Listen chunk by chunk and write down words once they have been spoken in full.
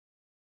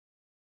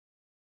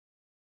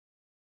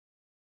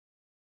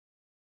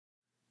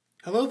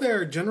Hello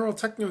there, General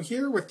Tekno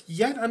here with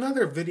yet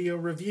another video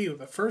review,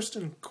 the first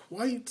in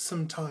quite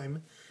some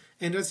time,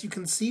 and as you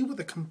can see with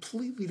a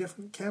completely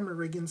different camera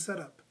rig and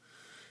setup.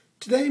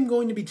 Today I'm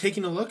going to be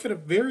taking a look at a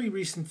very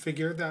recent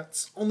figure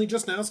that's only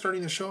just now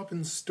starting to show up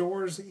in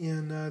stores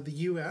in the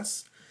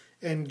US,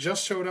 and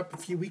just showed up a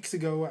few weeks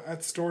ago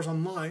at stores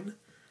online,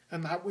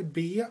 and that would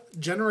be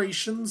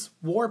Generations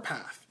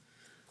Warpath.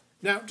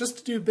 Now, just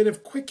to do a bit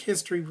of quick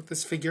history with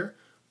this figure,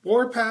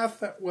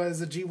 Warpath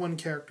was a G1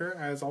 character,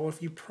 as all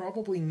of you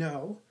probably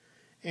know,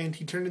 and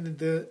he turned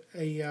into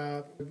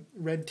a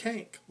red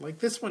tank, like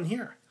this one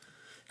here.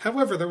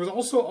 However, there was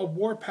also a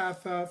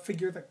Warpath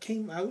figure that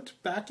came out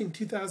back in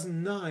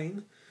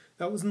 2009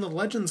 that was in the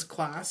Legends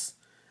class,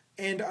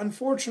 and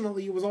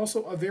unfortunately it was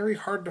also a very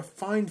hard to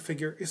find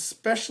figure,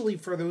 especially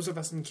for those of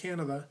us in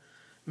Canada,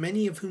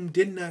 many of whom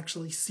didn't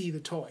actually see the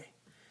toy.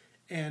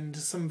 And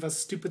some of us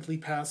stupidly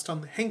passed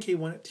on the Henkei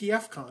one at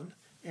TFCon,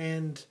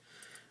 and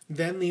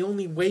then the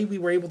only way we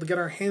were able to get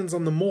our hands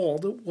on the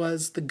mold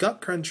was the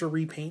Gut Cruncher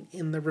repaint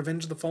in the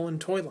Revenge of the Fallen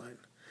toy line,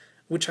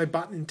 which I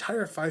bought an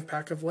entire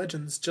 5-pack of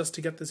Legends just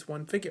to get this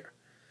one figure.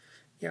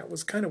 Yeah, it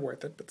was kind of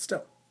worth it, but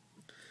still.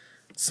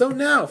 So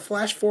now,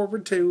 flash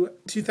forward to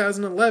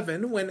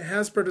 2011, when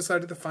Hasbro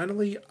decided to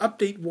finally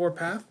update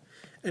Warpath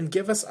and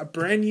give us a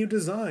brand new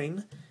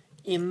design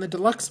in the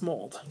deluxe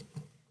mold.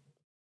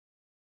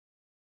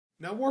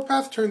 Now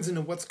Warpath turns into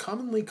what's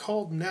commonly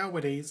called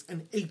nowadays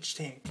an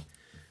H-tank.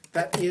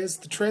 That is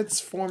to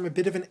transform a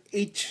bit of an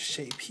H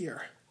shape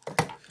here.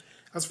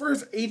 As far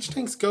as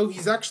H-tanks go,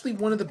 he's actually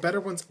one of the better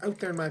ones out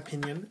there in my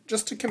opinion.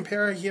 Just to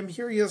compare him,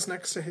 here he is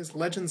next to his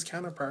Legends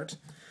counterpart,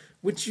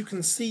 which you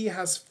can see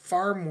has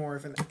far more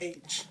of an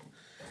H.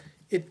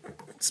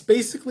 It's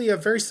basically a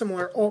very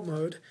similar alt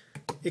mode,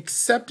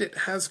 except it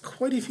has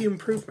quite a few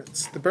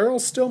improvements. The barrel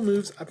still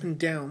moves up and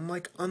down,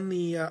 like on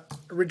the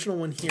original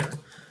one here,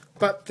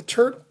 but the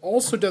turret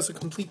also does a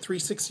complete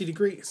 360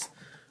 degrees.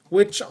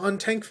 Which on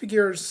tank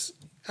figures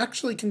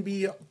actually can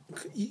be,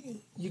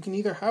 you can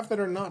either have that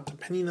or not,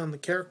 depending on the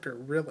character,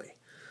 really.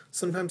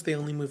 Sometimes they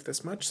only move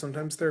this much,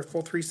 sometimes they're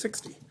full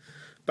 360.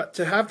 But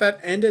to have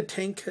that and a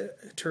tank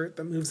turret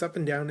that moves up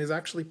and down is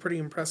actually pretty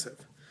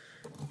impressive.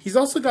 He's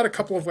also got a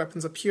couple of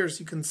weapons up here,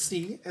 as you can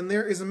see, and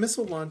there is a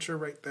missile launcher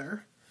right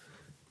there,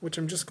 which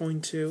I'm just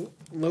going to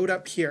load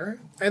up here.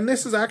 And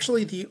this is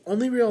actually the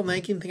only real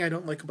nagging thing I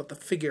don't like about the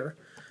figure,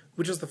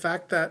 which is the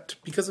fact that,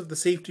 because of the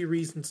safety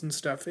reasons and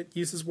stuff, it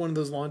uses one of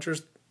those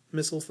launchers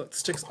missiles that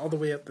sticks all the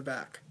way up the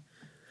back.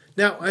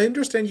 Now, I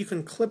understand you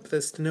can clip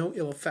this to no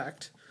ill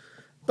effect,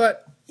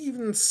 but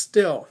even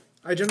still,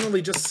 I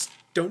generally just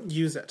don't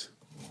use it.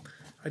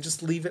 I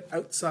just leave it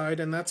outside,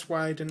 and that's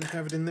why I didn't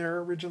have it in there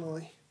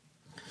originally.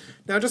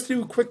 Now, just to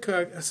do a quick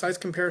size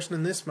comparison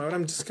in this mode,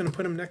 I'm just going to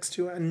put him next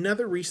to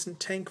another recent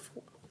tank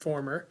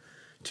former,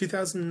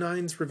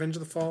 2010's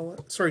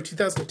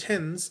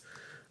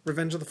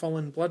Revenge of the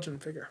Fallen Bludgeon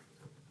figure.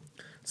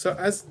 So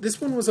as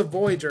this one was a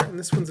Voyager and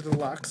this one's a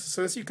Deluxe,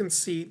 so as you can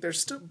see, they're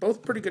still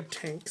both pretty good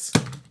tanks.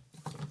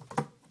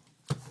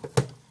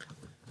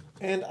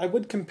 And I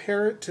would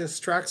compare it to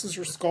Straxus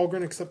or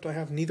Skullgrin, except I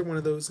have neither one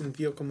of those in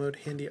vehicle mode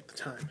handy at the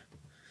time.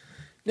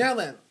 Now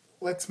then,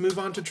 let's move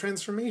on to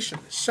transformation,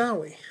 shall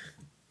we?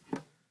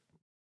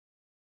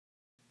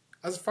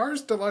 As far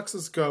as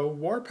Deluxes go,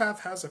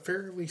 Warpath has a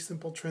fairly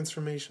simple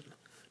transformation.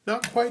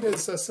 Not quite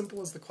as simple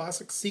as the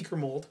classic Seeker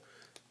mold,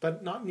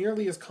 but not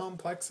nearly as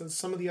complex as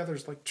some of the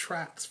others, like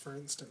Trax, for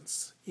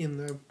instance, in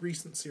the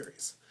recent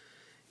series.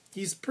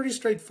 He's pretty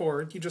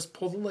straightforward. You just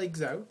pull the legs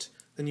out,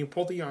 then you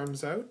pull the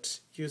arms out,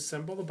 you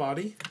assemble the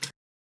body,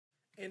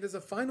 and as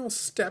a final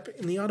step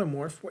in the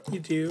automorph, what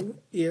you do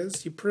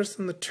is you press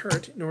on the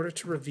turret in order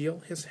to reveal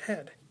his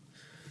head.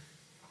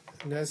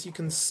 And as you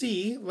can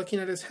see, looking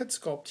at his head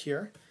sculpt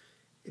here,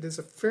 it is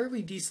a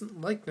fairly decent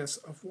likeness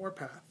of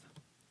Warpath.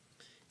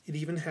 It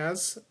even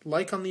has,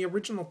 like on the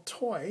original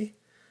toy,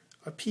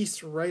 a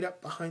piece right up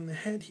behind the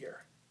head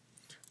here,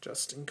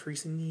 just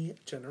increasing the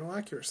general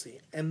accuracy.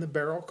 And the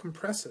barrel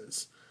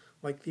compresses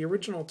like the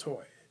original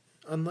toy,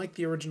 unlike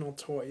the original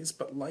toys,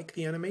 but like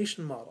the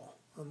animation model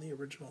on the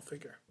original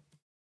figure.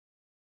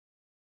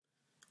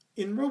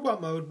 In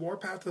robot mode,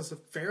 Warpath is a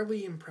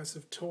fairly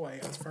impressive toy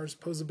as far as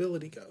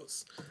posability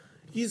goes.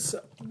 He's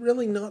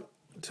really not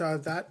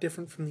that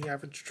different from the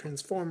average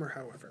Transformer,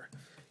 however.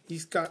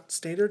 He's got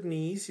standard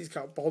knees, he's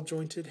got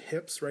ball-jointed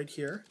hips right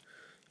here.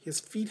 His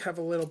feet have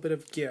a little bit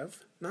of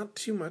give, not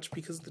too much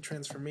because of the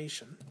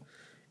transformation.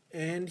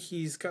 And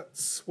he's got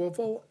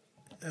swivel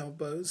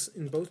elbows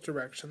in both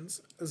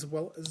directions, as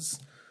well as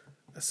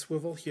a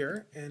swivel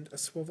here and a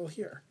swivel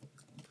here.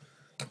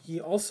 He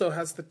also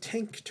has the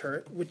tank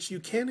turret, which you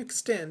can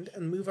extend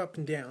and move up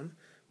and down,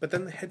 but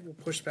then the head will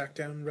push back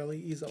down really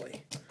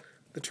easily.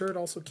 The turret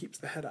also keeps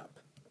the head up.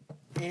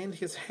 And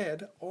his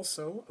head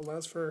also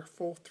allows for a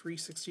full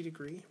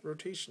 360-degree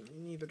rotation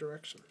in either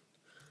direction.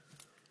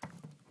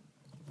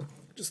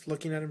 Just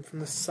looking at him from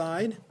the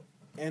side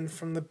and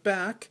from the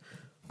back,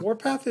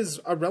 Warpath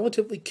is a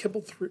relatively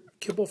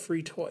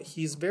kibble-free toy.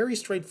 He's very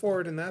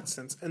straightforward in that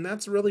sense, and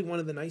that's really one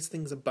of the nice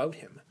things about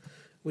him.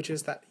 which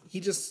is that he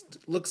just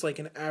looks like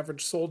an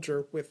average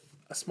soldier with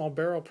a small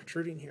barrel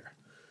protruding here.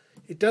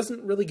 It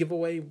doesn't really give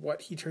away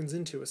what he turns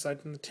into,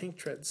 aside from the tank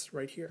treads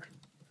right here.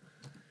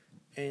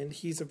 And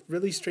he's a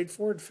really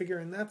straightforward figure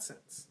in that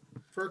sense.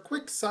 For a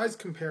quick size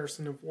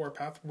comparison of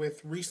Warpath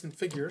with recent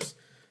figures,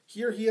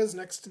 here he is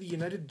next to the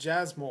United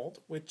Jazz mold,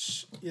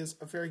 which is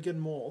a very good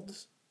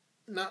mold.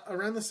 Not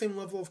around the same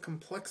level of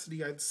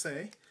complexity, I'd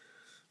say,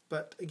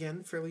 but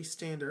again, fairly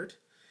standard.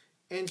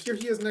 And here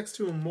he is next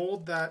to a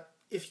mold that,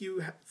 if you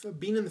have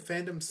been in the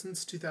fandom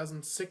since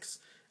 2006,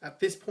 at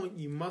this point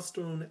you must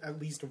own at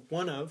least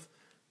one of,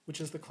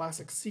 which is the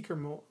classic Seeker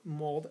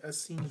mold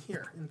as seen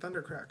here in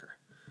Thundercracker.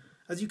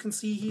 As you can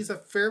see, he's a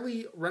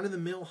fairly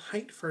run-of-the-mill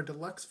height for a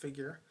deluxe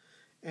figure,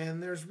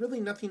 and there's really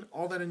nothing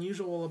all that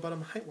unusual about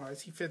him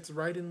height-wise. He fits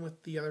right in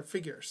with the other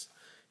figures.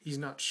 He's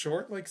not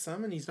short like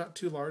some, and he's not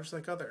too large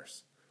like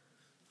others.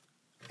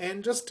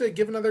 And just to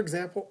give another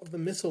example of the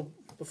missile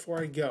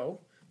before I go,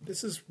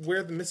 this is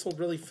where the missile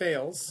really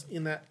fails,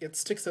 in that it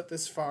sticks out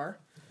this far,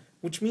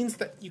 which means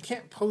that you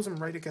can't pose him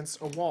right against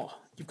a wall.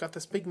 You've got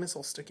this big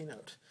missile sticking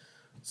out.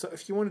 So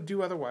if you want to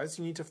do otherwise,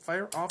 you need to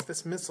fire off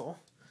this missile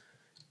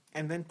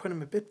and then put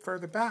him a bit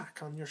further back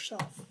on your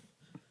shelf.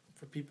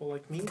 For people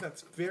like me,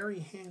 that's very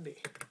handy.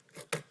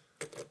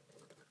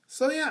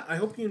 So yeah, I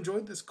hope you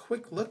enjoyed this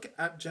quick look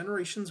at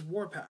Generations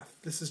Warpath.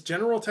 This is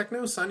General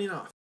Tekno signing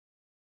off.